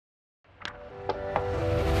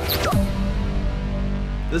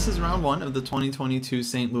This is round one of the 2022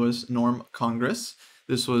 St. Louis Norm Congress.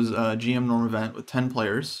 This was a GM Norm event with 10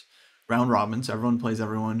 players, round robin, so everyone plays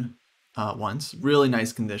everyone once. Really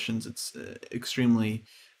nice conditions. It's extremely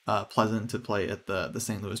pleasant to play at the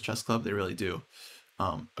St. Louis Chess Club. They really do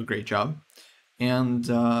a great job. And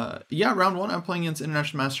yeah, round one, I'm playing against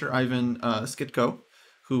International Master Ivan Skitko,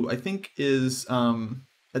 who I think is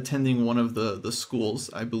attending one of the schools,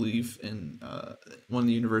 I believe, in one of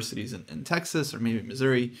the universities in Texas or maybe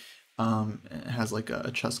Missouri. Has like a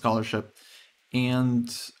chess scholarship. And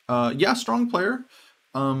yeah, strong player.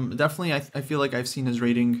 Definitely, I feel like I've seen his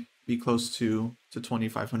rating be close to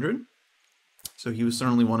 2,500. So he was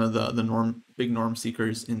certainly one of the big norm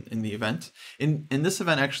seekers in the event. In this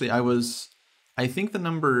event, actually, I think the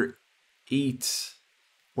number 8,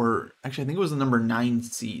 or actually I think it was the number 9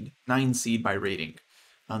 seed by rating.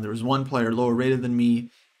 There was one player lower rated than me,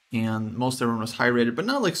 and most everyone was high rated, but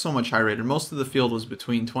not like so much high rated. Most of the field was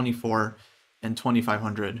between 24 and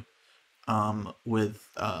 2,500, with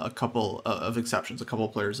a couple of exceptions, a couple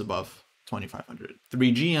of players above 2,500.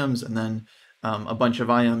 3 GMs and then a bunch of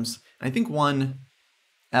IMs. And I think one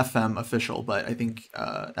FM official, but I think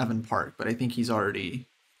Evan Park, but I think he's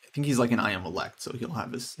like an IM elect, so he'll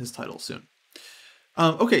have his title soon.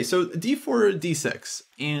 Okay, so d4, d6,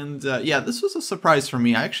 and yeah, this was a surprise for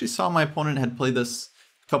me. I actually saw my opponent had played this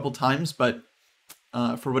a couple times, but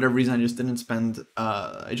for whatever reason, I just didn't spend,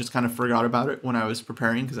 I just kind of forgot about it when I was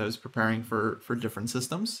preparing, because I was preparing for different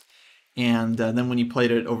systems. And then when he played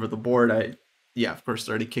it over the board, yeah, of course,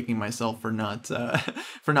 started kicking myself for not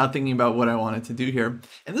for not thinking about what I wanted to do here.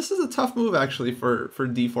 And this is a tough move, actually, for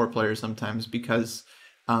d4 players sometimes, because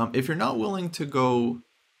if you're not willing to go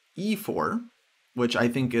e4, which I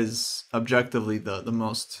think is objectively the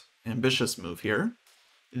most ambitious move here,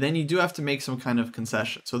 then you do have to make some kind of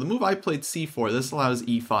concession. So the move I played c4, this allows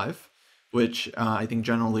e5, which I think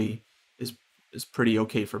generally is pretty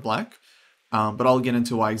okay for black. But I'll get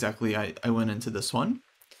into why exactly I went into this one.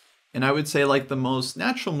 And I would say, like, the most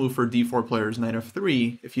natural move for d4 players, knight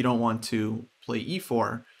f3, if you don't want to play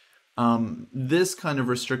e4, this kind of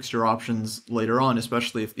restricts your options later on,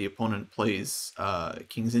 especially if the opponent plays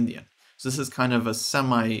King's Indian. So this is kind of a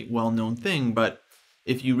semi-well-known thing, but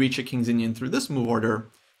if you reach a King's Indian through this move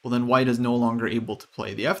order, well, then white is no longer able to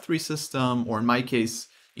play the f3 system, or in my case,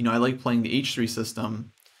 you know, I like playing the h3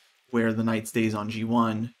 system, where the knight stays on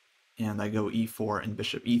g1, and I go e4 and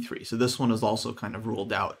bishop e3. So this one is also kind of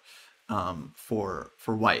ruled out for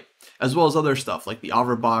white, as well as other stuff like the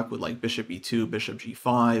Averbach with like bishop e2, bishop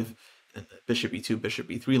g5, and bishop e2, bishop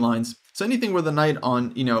e3 lines. So anything where the knight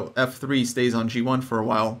on, you know, f3 stays on g1 for a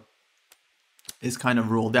while is kind of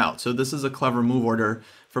ruled out. So this is a clever move order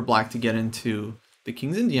for black to get into the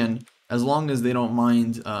King's Indian, as long as they don't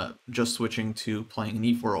mind just switching to playing an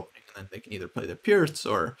e4 opening, and then they can either play the Pierce,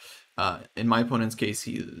 or in my opponent's case,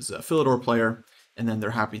 he is a Philidor player, and then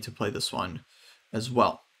they're happy to play this one as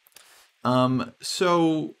well.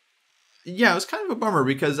 So yeah, it was kind of a bummer,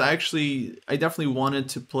 because I definitely wanted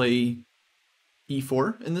to play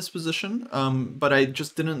e4 in this position, but I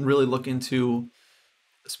just didn't really look into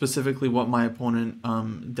specifically what my opponent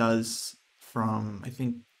does from, I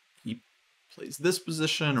think he plays this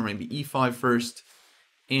position, or maybe e5 first.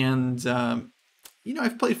 And you know,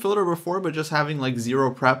 I've played Philidor before, but just having like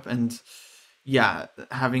zero prep, and yeah,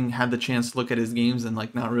 having had the chance to look at his games and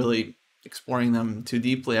like not really exploring them too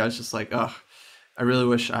deeply, I was just like, ugh, I really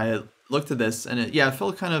wish I had looked at this. And it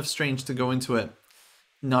felt kind of strange to go into it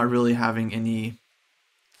not really having any,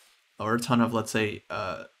 or a ton of, let's say,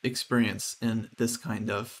 experience in this kind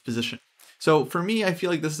of position. So for me, I feel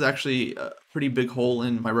like this is actually a pretty big hole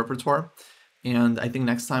in my repertoire. And I think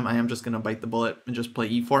next time I am just going to bite the bullet and just play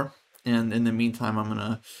e4. And in the meantime, I'm going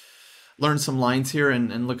to learn some lines here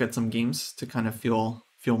and look at some games to kind of feel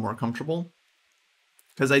more comfortable.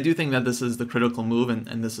 Because I do think that this is the critical move,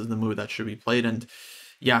 and this is the move that should be played. And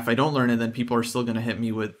yeah, if I don't learn it, then people are still going to hit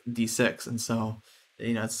me with d6. And so,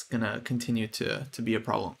 you know, it's going to continue to be a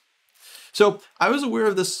problem. So I was aware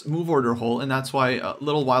of this move order hole, and that's why a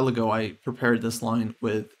little while ago I prepared this line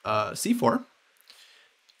with c4.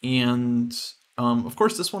 And of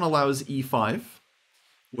course, this one allows e5,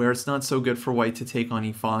 where it's not so good for white to take on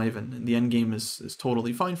e5, and the endgame is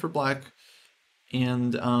totally fine for black.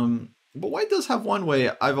 And but white does have one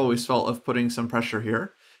way, I've always felt, of putting some pressure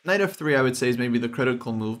here. Knight f3, I would say, is maybe the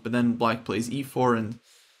critical move, but then black plays e4, and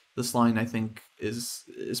this line, I think, is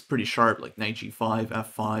pretty sharp, like knight g5,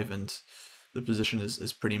 f5, and the position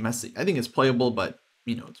is pretty messy. I think it's playable, but,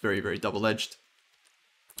 you know, it's very, very double-edged.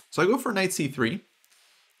 So I go for knight c3,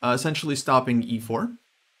 essentially stopping e4,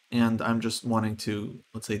 and I'm just wanting to,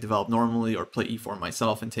 let's say, develop normally or play e4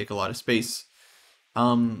 myself and take a lot of space.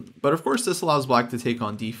 But of course, this allows black to take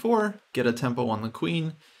on d4, get a tempo on the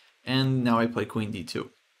queen, and now I play queen d2.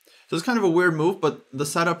 So it's kind of a weird move, but the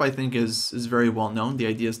setup I think is very well known. The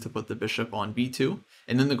idea is to put the bishop on b2,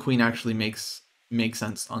 and then the queen actually makes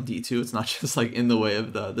sense on d2. It's not just like in the way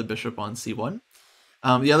of the bishop on c1.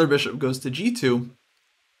 The other bishop goes to g2,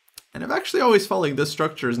 and I've actually always felt like this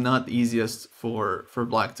structure is not the easiest for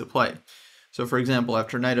black to play. So for example,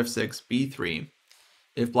 after knight f6, b3,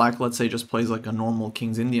 if black, let's say, just plays like a normal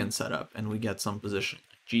King's Indian setup and we get some position,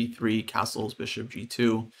 g3, castles, bishop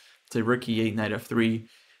g2, say rook e8, knight f3.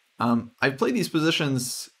 I've played these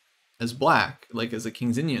positions as black, like as a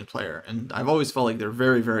King's Indian player, and I've always felt like they're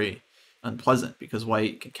very, very unpleasant because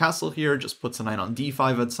white can castle here, just puts a knight on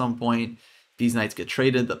d5 at some point. These knights get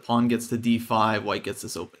traded, the pawn gets to d5, white gets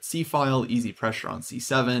this open c-file, easy pressure on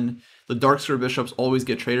c7. The dark square bishops always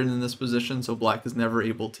get traded in this position, so black is never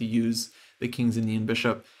able to use the King's Indian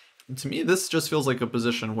bishop. And to me, this just feels like a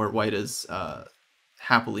position where white is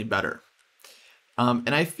happily better.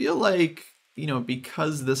 And I feel like,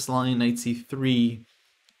 because this line, knight c3,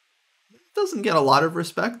 doesn't get a lot of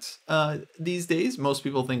respect these days. Most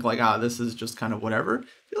people think like, this is just kind of whatever.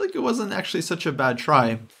 I feel like it wasn't actually such a bad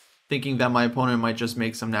try, thinking that my opponent might just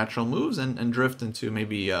make some natural moves and drift into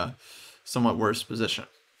maybe a somewhat worse position.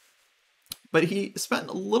 But he spent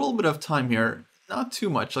a little bit of time here, not too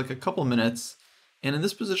much, like a couple minutes, and in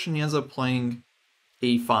this position he ends up playing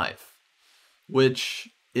a5, which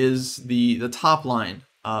is the top line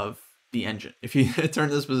of the engine. If you turn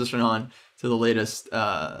this position on to the latest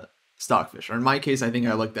Stockfish, or in my case, I think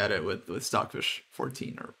I looked at it with Stockfish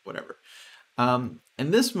 14 or whatever. And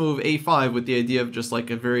this move, a5, with the idea of just like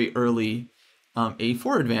a very early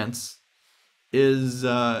a4 advance, is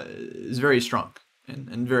very strong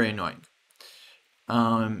and very annoying.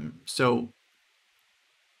 So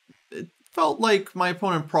it felt like my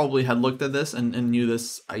opponent probably had looked at this and knew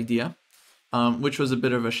this idea, which was a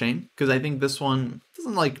bit of a shame, because I think this one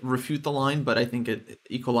doesn't like refute the line, but I think it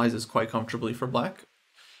equalizes quite comfortably for black.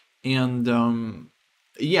 And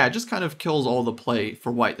yeah, it just kind of kills all the play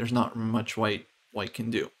for white. There's not much white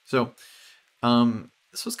can do. So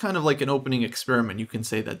this was kind of like an opening experiment, you can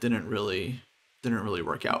say, that didn't really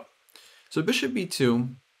work out. So bishop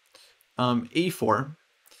b2, a4.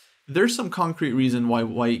 There's some concrete reason why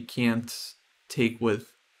white can't take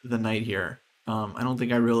with the knight here. I don't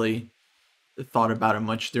think I really thought about it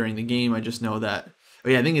much during the game. I just know that, oh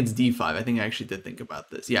yeah, I think it's d5. I think I actually did think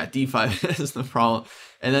about this. Yeah, d5 is the problem.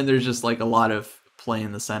 And then there's just like a lot of play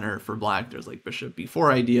in the center for black. There's like bishop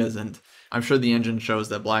b4 ideas, and I'm sure the engine shows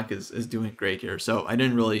that black is doing great here. So I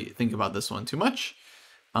didn't really think about this one too much.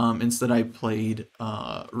 Instead, I played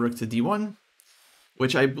rook to d1,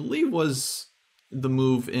 which I believe was the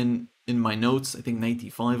move in my notes. I think knight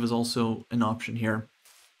d5 is also an option here.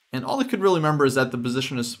 And all I could really remember is that the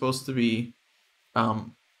position is supposed to be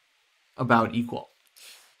about equal.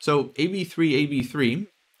 So ab3, ab3,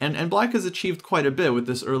 and black has achieved quite a bit with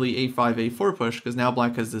this early a5, a4 push, because now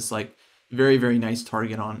black has this like very, very nice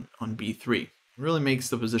target on b3. It really makes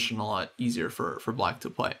the position a lot easier for black to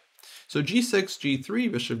play. So g6,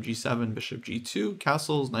 g3, bishop g7, bishop g2,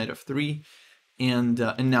 castles, knight f3, and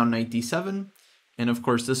now knight d7. And of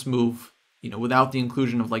course this move, without the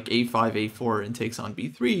inclusion of like a5, a4 and takes on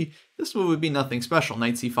b3, this move would be nothing special.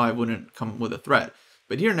 Knight c5 wouldn't come with a threat.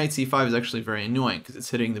 But here knight c5 is actually very annoying because it's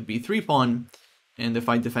hitting the b3 pawn, and if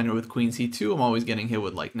I defend it with queen c2, I'm always getting hit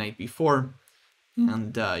with like knight b4.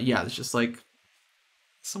 And yeah, it's just like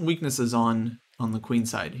some weaknesses on the queen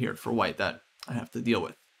side here for white that I have to deal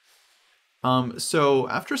with. So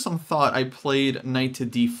after some thought, I played knight to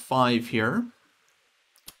d5 here.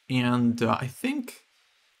 And I think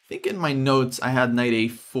in my notes I had knight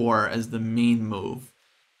a4 as the main move,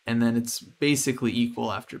 and then it's basically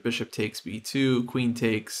equal after bishop takes b2, queen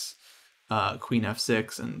takes, queen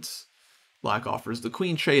f6, and black offers the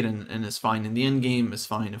queen trade and is fine in the endgame, is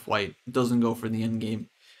fine if white doesn't go for the endgame.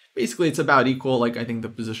 Basically it's about equal. Like, I think the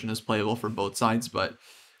position is playable for both sides, but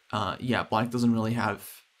yeah, black doesn't really have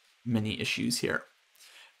many issues here.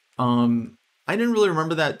 I didn't really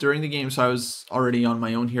remember that during the game, so I was already on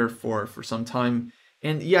my own here for some time.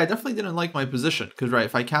 And yeah, I definitely didn't like my position, because right,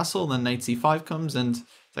 if I castle, then knight c5 comes, and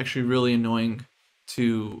it's actually really annoying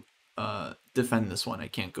to defend this one. I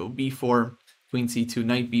can't go b4, queen c2,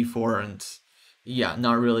 knight b4, and yeah,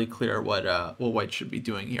 not really clear what white should be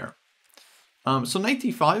doing here. So knight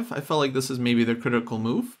d5, I felt like this is maybe the critical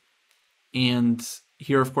move. And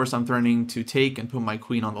here, of course, I'm threatening to take and put my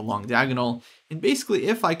queen on the long diagonal. And basically,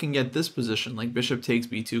 if I can get this position, like bishop takes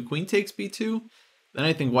b2, queen takes b2, then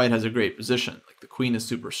I think white has a great position. Like, the queen is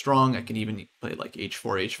super strong. I can even play like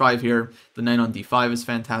h4, h5 here. The knight on d5 is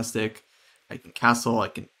fantastic. I can castle, I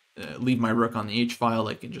can leave my rook on the h file,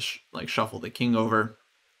 I can just like shuffle the king over.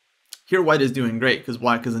 Here white is doing great because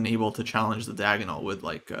black isn't able to challenge the diagonal with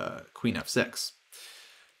like queen f6.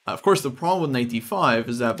 Of course, the problem with knight d5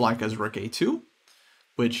 is that black has rook a2,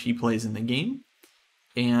 which he plays in the game.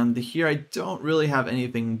 And here I don't really have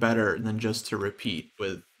anything better than just to repeat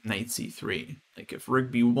with knight c3. Like if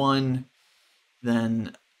rook b1,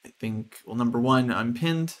 then I think, well, number one, I'm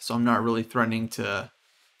pinned, so I'm not really threatening to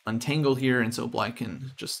untangle here, and so black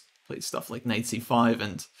can just play stuff like knight c5,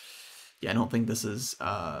 and yeah, I don't think this is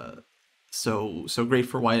so great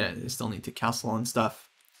for white. I still need to castle and stuff.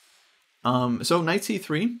 So knight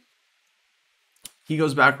c3, he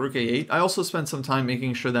goes back rook a8. I also spent some time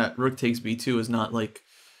making sure that rook takes b2 is not like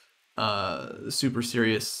super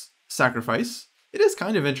serious sacrifice. It is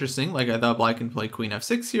kind of interesting. Like I thought black can play queen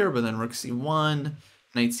f6 here, but then rook c1,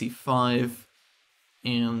 knight c5,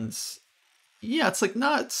 and yeah, it's like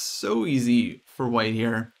not so easy for white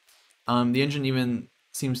here. The engine even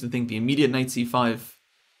seems to think the immediate knight c5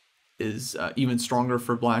 is even stronger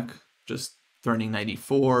for black, just threatening knight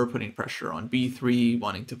e4, putting pressure on b3,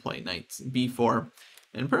 wanting to play knight b4.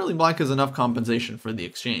 And apparently black has enough compensation for the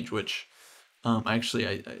exchange, which I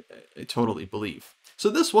totally believe. So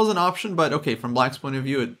this was an option, but okay, from black's point of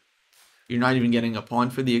view, you're not even getting a pawn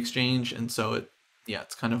for the exchange, and so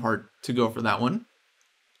it's kind of hard to go for that one.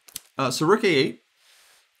 So rook a8,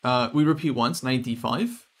 we repeat once, knight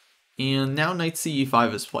d5, and now knight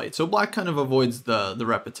ce5 is played. So black kind of avoids the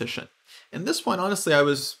repetition. At this point, honestly, I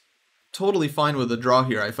was totally fine with the draw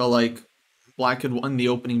here. I felt like black had won the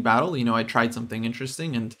opening battle. You know, I tried something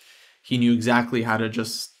interesting, and he knew exactly how to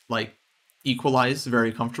just like equalize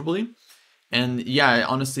very comfortably. And yeah, I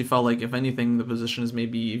honestly felt like if anything, the position is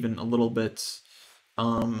maybe even a little bit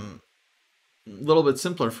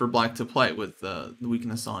simpler for black to play with the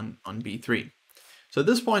weakness on b3. So at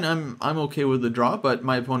this point, I'm okay with the draw, but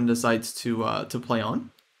my opponent decides to play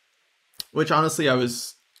on, which honestly I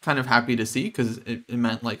was kind of happy to see because it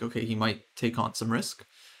meant like, okay, he might take on some risk.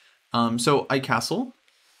 So I castle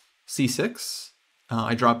c6.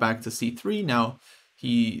 I drop back to c3. Now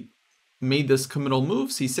he made this committal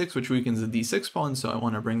move, c6, which weakens the d6 pawn, so I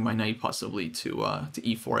want to bring my knight possibly to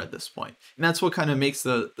e4 at this point. And that's what kind of makes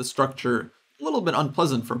the structure a little bit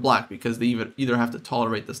unpleasant for black, because they either have to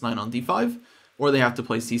tolerate this knight on d5, or they have to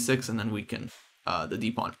play c6 and then weaken the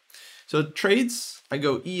d-pawn. So trades, I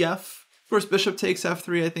go ef. Of course, bishop takes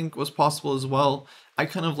f3 I think was possible as well. I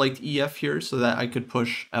kind of liked ef here so that I could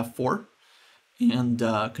push f4 and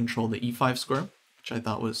control the e5 square, which I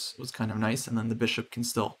thought was kind of nice, and then the bishop can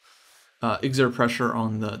still exert pressure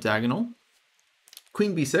on the diagonal.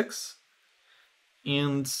 Queen b6,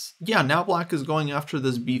 and yeah, now black is going after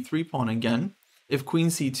this b3 pawn again. If queen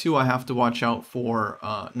c2, I have to watch out for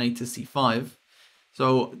knight to c5.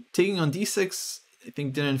 So taking on d6, I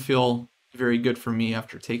think didn't feel very good for me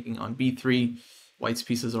after taking on b3. White's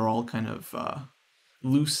pieces are all kind of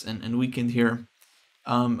loose and weakened here.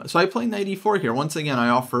 So I play knight e4 here. Once again, I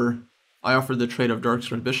offer the trade of dark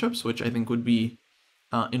squared bishops, which I think would be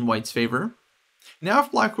in white's favor. Now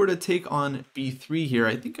if black were to take on b3 here,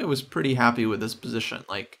 I think I was pretty happy with this position,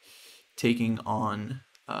 like taking on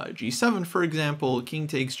g7, for example, king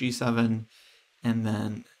takes g7, and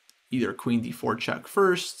then either queen d4 check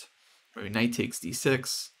first, or knight takes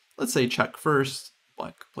d6. Let's say check first,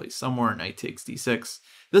 black plays somewhere, knight takes d6.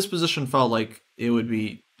 This position felt like it would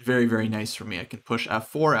be very, very nice for me. I can push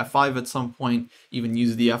f4, f5 at some point, even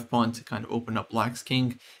use the f-pawn to kind of open up black's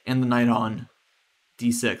king, and the knight on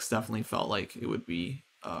d6 definitely felt like it would be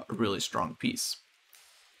a really strong piece.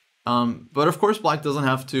 But of course, black doesn't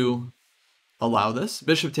have to allow this.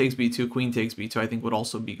 Bishop takes b2, queen takes b2, I think would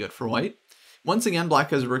also be good for white. Once again,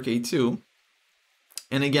 black has rook a2,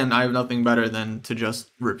 and again, I have nothing better than to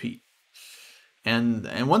just repeat. And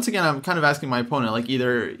once again, I'm kind of asking my opponent, like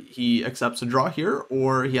either he accepts a draw here,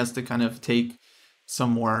 or he has to kind of take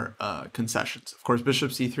some more concessions. Of course,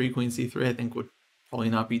 bishop c3, queen c3, I think would probably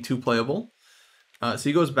not be too playable. So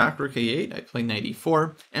he goes back rook a8, I play knight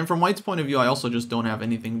e4, and from white's point of view, I also just don't have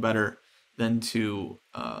anything better than to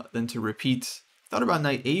repeat. Thought about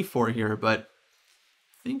knight a4 here, but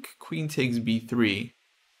I think queen takes b3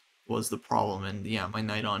 was the problem, and yeah, my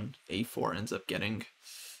knight on a4 ends up getting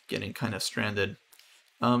kind of stranded.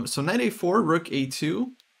 So knight a4, rook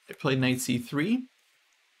a2, I played knight c3,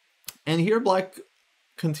 and here black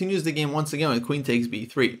continues the game once again with queen takes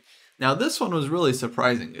b3. Now this one was really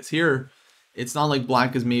surprising, because here it's not like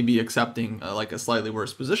black is maybe accepting like a slightly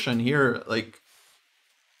worse position. Here, like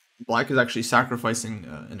black is actually sacrificing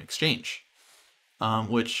an exchange,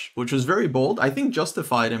 which was very bold. I think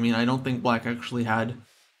justified. I mean, I don't think black actually had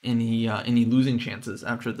any losing chances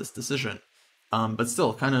after this decision. but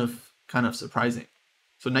still kind of surprising.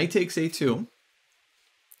 So knight takes a2.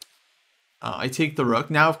 I take the rook.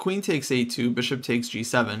 Now if queen takes a2, bishop takes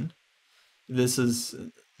g7. This is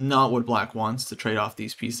not what black wants, to trade off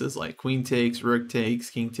these pieces, like queen takes, rook takes,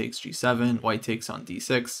 king takes g7, white takes on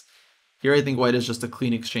d6. Here I think white is just a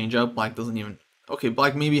clean exchange up. Black doesn't even... Okay,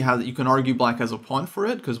 black maybe has... You can argue black has a pawn for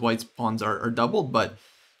it because white's pawns are doubled, but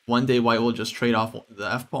one day white will just trade off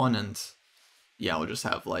the f-pawn and yeah, we'll just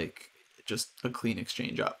have like just a clean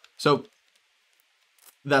exchange up. So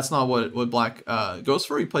that's not what black goes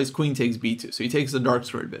for. He plays queen takes b2. So he takes the dark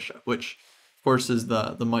squared bishop, which of course is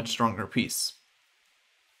the much stronger piece.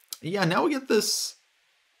 Yeah, now we get this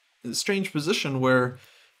strange position where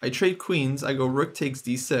I trade queens, I go rook takes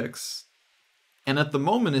d6, and at the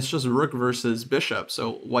moment it's just rook versus bishop,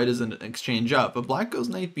 so white is an exchange up, but black goes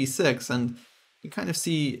knight b6, and you kind of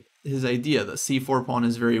see his idea. The c4 pawn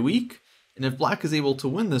is very weak, and if black is able to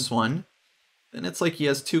win this one, then it's like he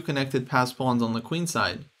has two connected pass pawns on the queen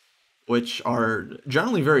side, which are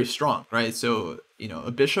generally very strong, right? So, you know,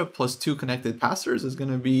 a bishop plus two connected passers is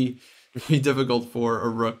going to be very difficult for a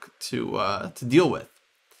rook to deal with.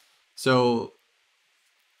 So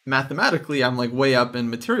mathematically, I'm like way up in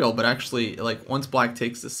material, but actually, like once black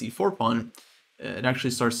takes the c4 pawn, it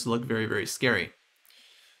actually starts to look very, very scary.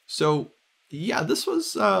 So yeah, this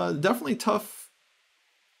was definitely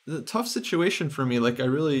a tough situation for me. Like I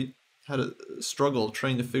really had a struggle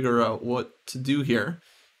trying to figure out what to do here.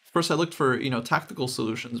 Of course, I looked for, you know, tactical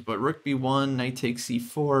solutions, but rook b1, knight takes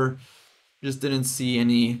c4, just didn't see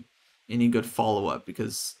any good follow-up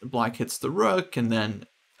because black hits the rook and then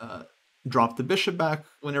drop the bishop back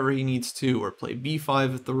whenever he needs to, or play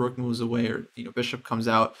b5 if the rook moves away, or, you know, bishop comes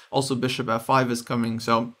out. Also, bishop f5 is coming,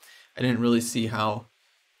 so I didn't really see how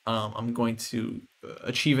I'm going to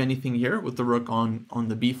achieve anything here with the rook on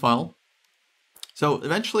the b file. So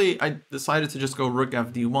eventually I decided to just go rook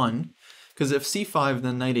fd1, because if c5,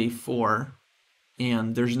 then knight a4,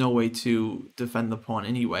 and there's no way to defend the pawn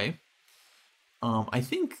anyway.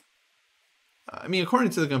 I mean,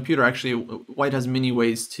 according to the computer, actually, white has many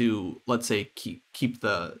ways to, let's say, keep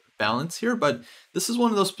the balance here, but this is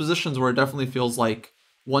one of those positions where it definitely feels like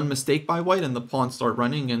one mistake by white and the pawns start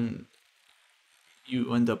running and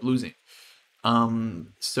you end up losing.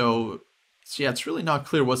 So yeah, it's really not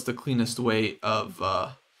clear what's the cleanest way of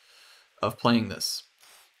playing this.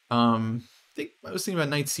 I think I was thinking about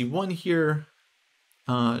knight c1 here,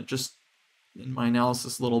 just in my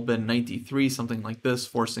analysis a little bit, knight d3, something like this,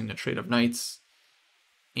 forcing a trade of knights.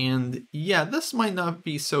 And yeah, this might not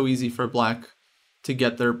be so easy for black to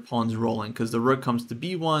get their pawns rolling, because the rook comes to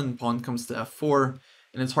b1, pawn comes to f4,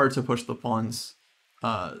 and it's hard to push the pawns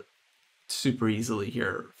super easily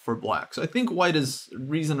here for black. So I think white is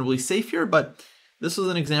reasonably safe here, but this was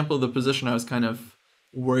an example of the position I was kind of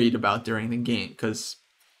worried about during the game, because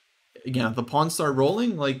again, if the pawns start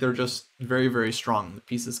rolling, like they're just very, very strong. The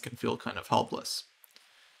pieces can feel kind of helpless.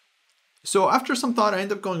 So after some thought, I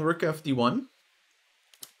end up going rook fd1.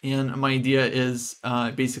 And my idea is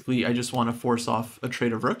basically I just want to force off a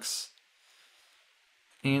trade of rooks.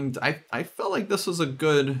 And I felt like this was a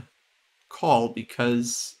good call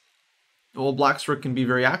because, well, black's rook can be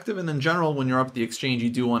very active. And in general, when you're up the exchange, you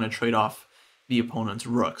do want to trade off the opponent's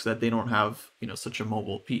rook so that they don't have, you know, such a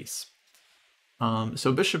mobile piece.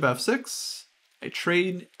 So bishop f6, I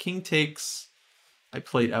trade, king takes, I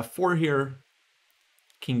played f4 here,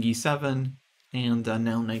 king e7, and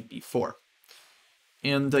now knight b4.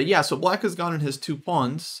 And yeah, so black has gotten his two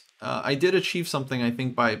pawns. I did achieve something, I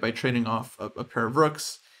think, by trading off a pair of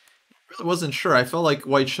rooks. I really wasn't sure. I felt like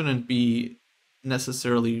white shouldn't be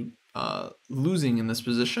necessarily losing in this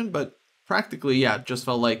position, but practically, yeah, it just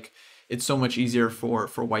felt like it's so much easier for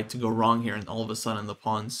white to go wrong here, and all of a sudden the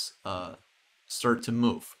pawns start to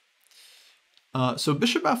move. So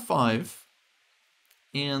bishop f5,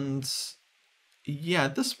 and yeah,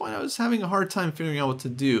 at this point I was having a hard time figuring out what to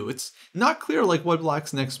do. It's not clear like what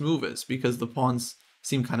black's next move is, because the pawns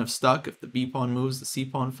seem kind of stuck. If the b pawn moves, the c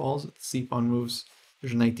pawn falls. If the c pawn moves,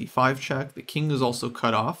 there's a knight d5 check. The king is also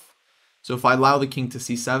cut off. So if I allow the king to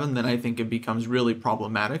c7, then I think it becomes really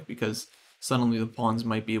problematic, because suddenly the pawns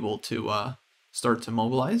might be able to start to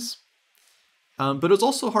mobilize. But it's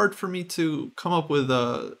also hard for me to come up with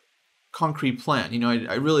a concrete plan. You know,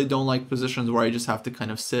 I really don't like positions where I just have to kind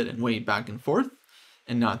of sit and wait back and forth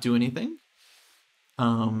and not do anything.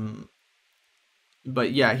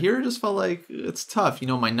 But yeah, here it just felt like it's tough. You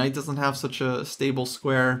know, my knight doesn't have such a stable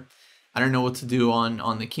square. I don't know what to do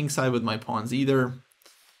on the king side with my pawns either.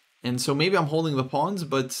 And so maybe I'm holding the pawns,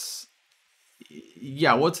 but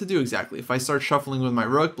yeah, what to do exactly? If I start shuffling with my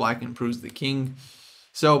rook, black improves the king.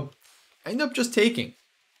 So I end up just taking.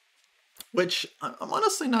 which I'm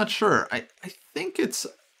honestly not sure. I think it's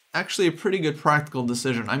actually a pretty good practical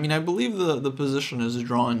decision. I mean, I believe the position is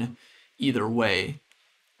drawn either way.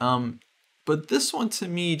 But this one to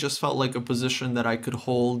me just felt like a position that I could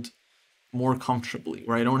hold more comfortably,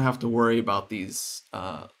 where I don't have to worry about these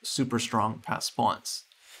super strong passed pawns.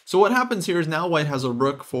 So what happens here is now white has a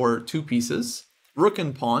rook for 2 pieces, rook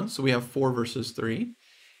and pawn, so we have 4 versus 3.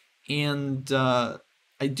 And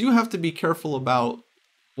I do have to be careful about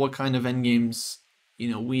what kind of endgames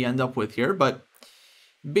we end up with here, but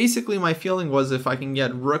basically my feeling was if I can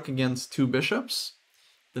get rook against 2 bishops,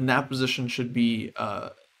 then that position should be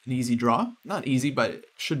an easy draw. Not easy, but it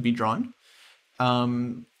should be drawn.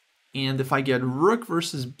 And if I get rook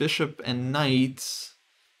versus bishop and knight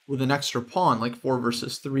with an extra pawn, like 4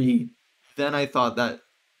 versus 3, then I thought that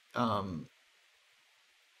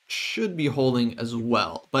should be holding as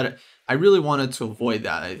well. But I really wanted to avoid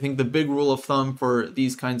that. I think the big rule of thumb for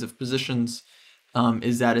these kinds of positions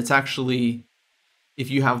is that it's actually, if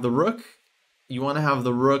you have the rook, you want to have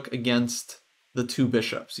the rook against the 2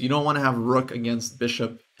 bishops. You don't want to have rook against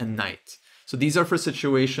bishop and knight. So these are for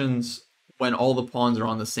situations when all the pawns are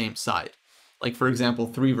on the same side. Like for example,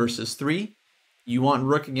 3 versus 3, you want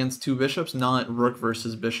rook against 2 bishops, not rook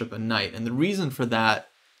versus bishop and knight. And the reason for that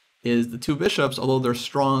is the 2 bishops, although they're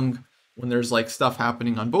strong when there's like stuff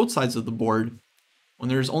happening on both sides of the board, when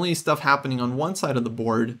there's only stuff happening on one side of the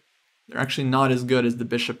board, they're actually not as good as the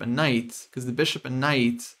bishop and knight, because the bishop and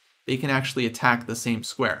knight, they can actually attack the same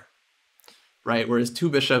square, right? Whereas 2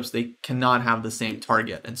 bishops, they cannot have the same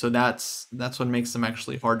target. And so that's what makes them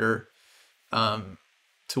actually harder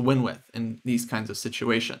to win with in these kinds of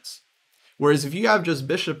situations. Whereas if you have just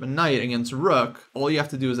bishop and knight against rook, all you have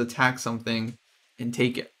to do is attack something and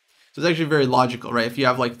take it. So it's actually very logical, right? If you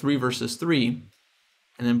have like 3 versus 3,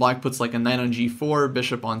 and then black puts like a knight on g4,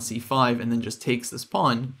 bishop on c5, and then just takes this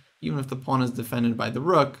pawn, even if the pawn is defended by the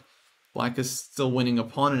rook, black is still winning a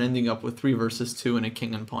pawn and ending up with 3 versus 2 in a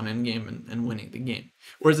king and pawn endgame and winning the game.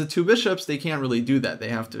 Whereas the 2 bishops, they can't really do that. They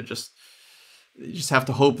just have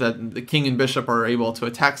to hope that the king and bishop are able to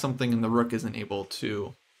attack something and the rook isn't able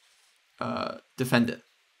to defend it.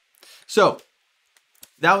 So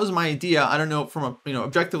that was my idea. I don't know, from a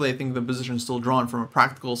objectively, I think the position is still drawn. From a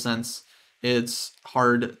practical sense, it's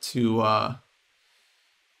hard to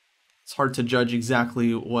judge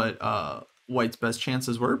exactly what white's best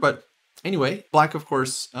chances were. But anyway, black of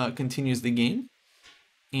course continues the game,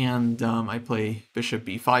 and I play bishop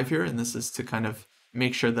b5 here, and this is to kind of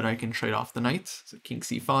make sure that I can trade off the knight. So king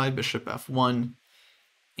c5, bishop f1,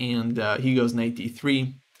 and he goes knight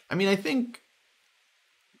d3. I mean, I think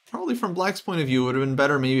probably from black's point of view, it would have been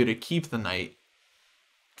better maybe to keep the knight,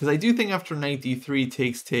 because I do think after knight d3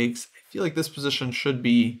 takes, I feel like this position should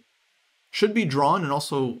be drawn and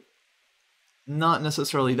also not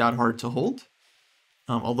necessarily that hard to hold,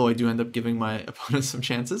 although I do end up giving my opponent some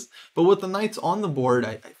chances. But with the knights on the board,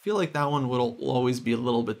 I feel like that one will always be a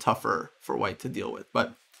little bit tougher for white to deal with,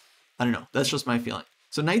 but I don't know, that's just my feeling.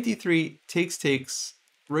 So knight d3, takes,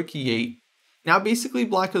 rook e8. Now basically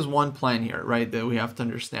black has one plan here, right, that we have to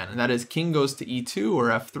understand, and that is king goes to e2 or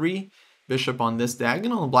f3, bishop on this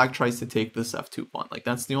diagonal, and black tries to take this f2 pawn. Like,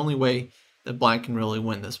 that's the only way that black can really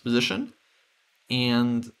win this position.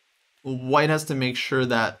 And white has to make sure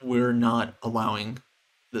that we're not allowing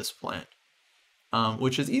this plan,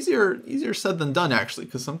 which is easier said than done, actually,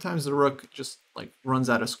 because sometimes the rook just like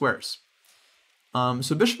runs out of squares.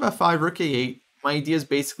 So bishop f5, rook a8. My idea is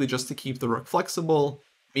basically just to keep the rook flexible.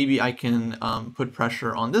 Maybe I can put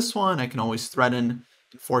pressure on this one. I can always threaten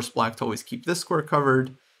and force black to always keep this square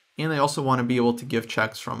covered. And I also want to be able to give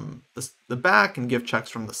checks from the back and give checks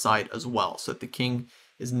from the side as well, so that the king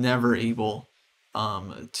is never able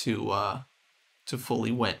to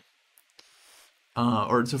fully win,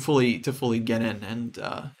 or to fully get in and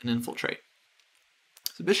infiltrate.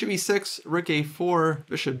 So bishop e6, rook a4,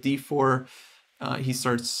 bishop d4. He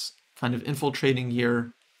starts kind of infiltrating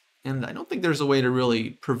here. And I don't think there's a way to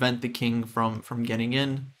really prevent the king from getting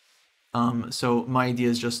in. So my idea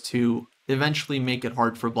is just to eventually make it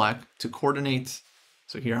hard for black to coordinate.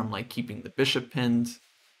 So here I'm like keeping the bishop pinned.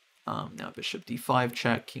 Now bishop d5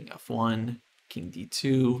 check, king f1, king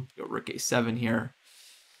d2, go rook a7 here.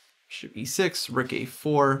 Bishop e6, rook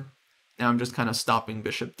a4. Now I'm just kind of stopping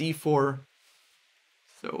bishop d4.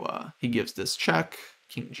 So he gives this check,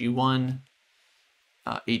 king g1,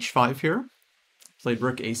 h5 here. Played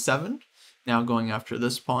rook a7, now going after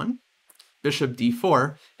this pawn, bishop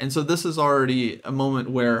d4, and so this is already a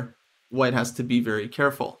moment where white has to be very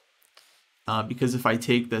careful, because if I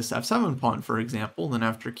take this f7 pawn, for example, then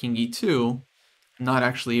after king e2, I'm not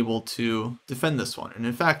actually able to defend this one. And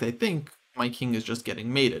in fact, I think my king is just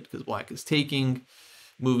getting mated because black is taking,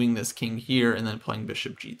 moving this king here, and then playing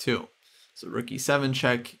bishop g2. So rook e7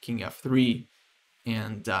 check, king f3,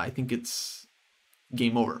 and I think it's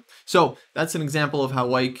game over. So that's an example of how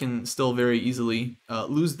white can still very easily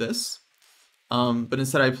lose this. But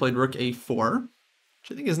instead I played rook a4,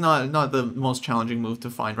 which I think is not the most challenging move to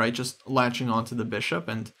find, right? Just latching onto the bishop,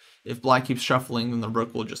 and if black keeps shuffling, then the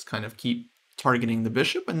rook will just kind of keep targeting the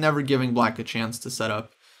bishop and never giving black a chance to set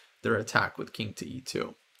up their attack with king to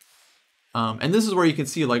e2. And this is where you can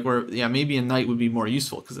see, like, where, yeah, maybe a knight would be more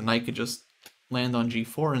useful, because a knight could just land on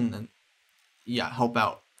g4 and then, yeah, help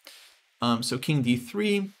out. So king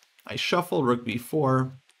d3, I shuffle, rook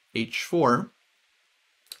b4, h4.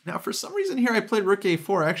 Now, for some reason here, I played rook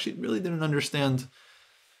a4. I actually really didn't understand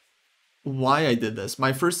why I did this.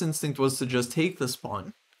 My first instinct was to just take this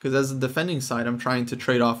pawn, because as a defending side, I'm trying to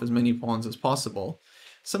trade off as many pawns as possible.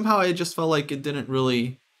 Somehow I just felt like it didn't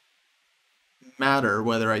really matter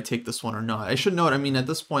whether I take this one or not. I should note, I mean, at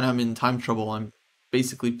this point, I'm in time trouble. I'm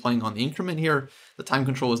basically playing on the increment here. The time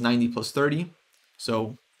control is 90 plus 30.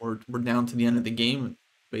 So we're down to the end of the game.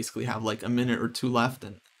 Basically have like a minute or two left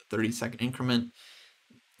in a 30-second increment.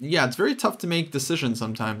 Yeah, it's very tough to make decisions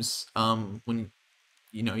sometimes when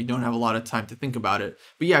you don't have a lot of time to think about it.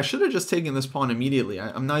 But yeah, I should have just taken this pawn immediately.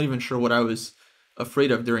 I'm not even sure what I was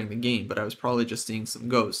afraid of during the game, but I was probably just seeing some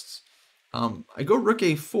ghosts. I go rook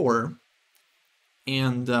a4,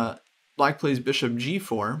 and black plays bishop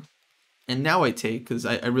g4, and now I take, because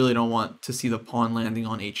I really don't want to see the pawn landing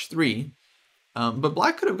on h3. But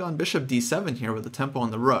black could have gone bishop d7 here with the tempo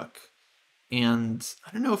on the rook. And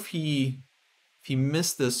I don't know if he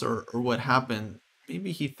missed this or what happened.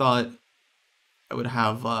 Maybe he thought I would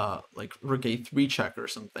have like rook a3 check or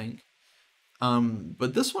something.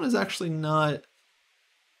 But this one is actually not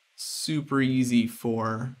super easy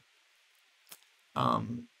for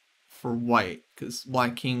white, because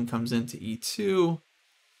black king comes into e2.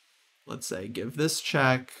 Let's say give this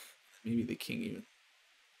check. Maybe the king even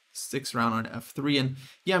sticks around on f3, and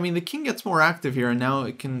yeah, I mean, the king gets more active here, and now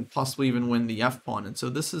it can possibly even win the f pawn, and so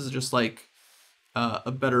this is just like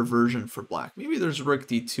a better version for black. Maybe there's rook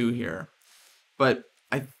d2 here, but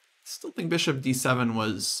I still think bishop d7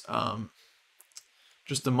 was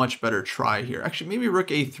just a much better try here. Actually, maybe rook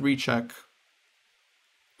a3 check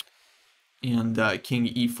and king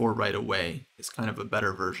e4 right away is kind of a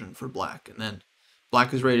better version for black, and then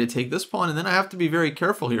black is ready to take this pawn, and then I have to be very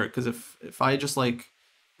careful here, because if I just like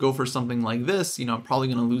go for something like this, I'm probably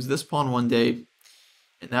going to lose this pawn one day.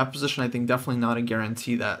 In that position, I think definitely not a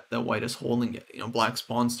guarantee that white is holding it. Black's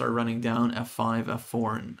pawns start running down, f5,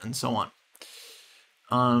 f4, and so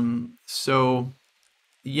on. So,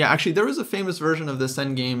 yeah, actually, there was a famous version of this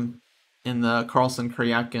endgame in the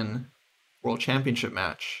Carlsen-Karyakin World Championship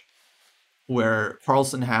match, where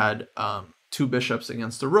Carlsen had two bishops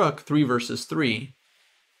against a rook, 3 versus 3,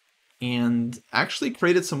 and actually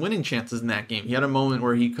created some winning chances in that game. He had a moment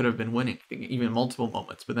where he could have been winning, even multiple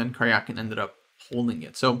moments, but then Karyakin ended up holding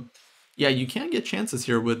it. So yeah, you can get chances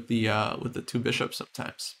here with the two bishops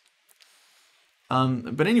sometimes.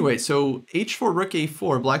 But anyway, so h4, rook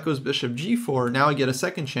a4, black goes bishop g4. Now I get a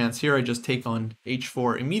second chance. Here I just take on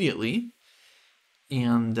h4 immediately.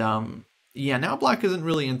 And yeah, now black isn't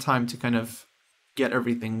really in time to kind of get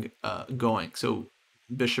everything going. So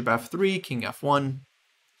bishop f3, king f1,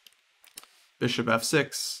 bishop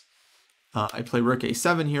f6. I play rook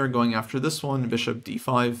a7 here, going after this one, bishop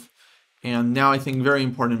d5. And now I think very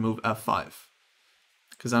important move f5,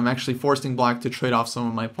 because I'm actually forcing black to trade off some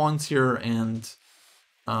of my pawns here, and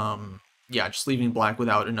yeah, just leaving black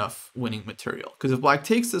without enough winning material. Because if black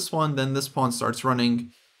takes this one, then this pawn starts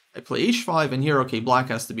running. I play h5, and here, okay, black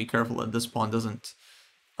has to be careful that this pawn doesn't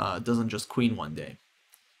just queen one day.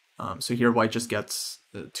 So here white just gets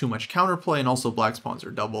too much counterplay, and also black's pawns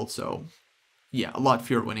are doubled, so yeah, a lot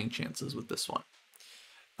fewer winning chances with this one.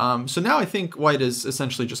 So now I think white is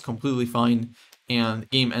essentially just completely fine, and the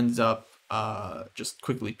game ends up just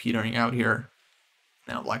quickly petering out here.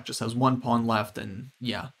 Now black just has one pawn left, and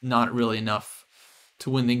yeah, not really enough to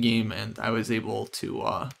win the game, and I was able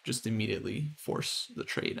to just immediately force the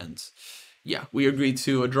trade. And yeah, we agreed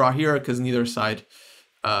to a draw here because neither side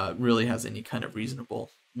really has any kind of reasonable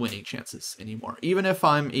winning chances anymore. Even if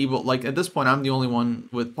I'm able, like at this point, I'm the only one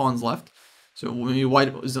with pawns left. So maybe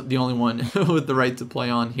white is the only one with the right to play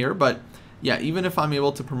on here. But yeah, even if I'm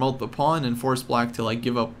able to promote the pawn and force black to like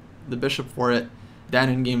give up the bishop for it, that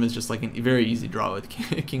endgame is just like a very easy draw with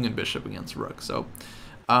king and bishop against rook. So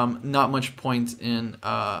not much point in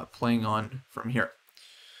playing on from here.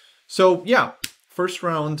 So yeah, first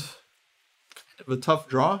round, kind of a tough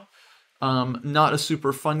draw. Not a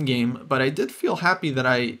super fun game, but I did feel happy that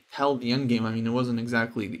I held the endgame. I mean, it wasn't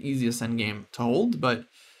exactly the easiest endgame to hold, but I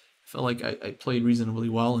felt like I played reasonably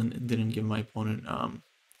well and didn't give my opponent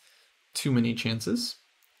too many chances.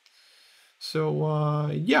 So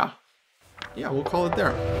yeah, we'll call it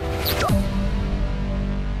there.